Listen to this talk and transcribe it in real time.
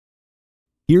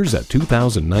Here's a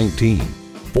 2019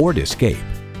 Ford Escape.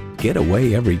 Get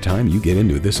away every time you get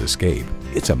into this Escape.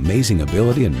 Its amazing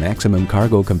ability and maximum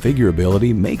cargo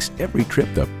configurability makes every trip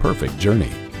the perfect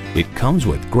journey. It comes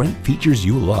with great features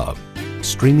you love: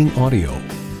 streaming audio,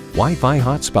 Wi-Fi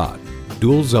hotspot,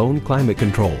 dual zone climate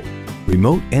control,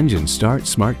 remote engine start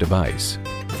smart device,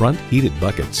 front heated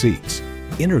bucket seats,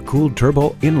 intercooled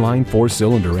turbo inline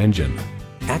 4-cylinder engine,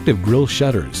 active grille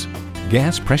shutters,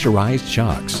 gas pressurized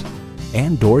shocks,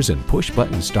 and doors and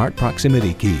push-button start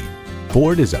proximity key.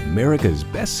 Ford is America's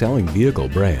best-selling vehicle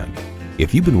brand.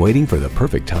 If you've been waiting for the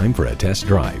perfect time for a test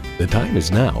drive, the time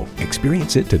is now.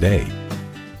 Experience it today.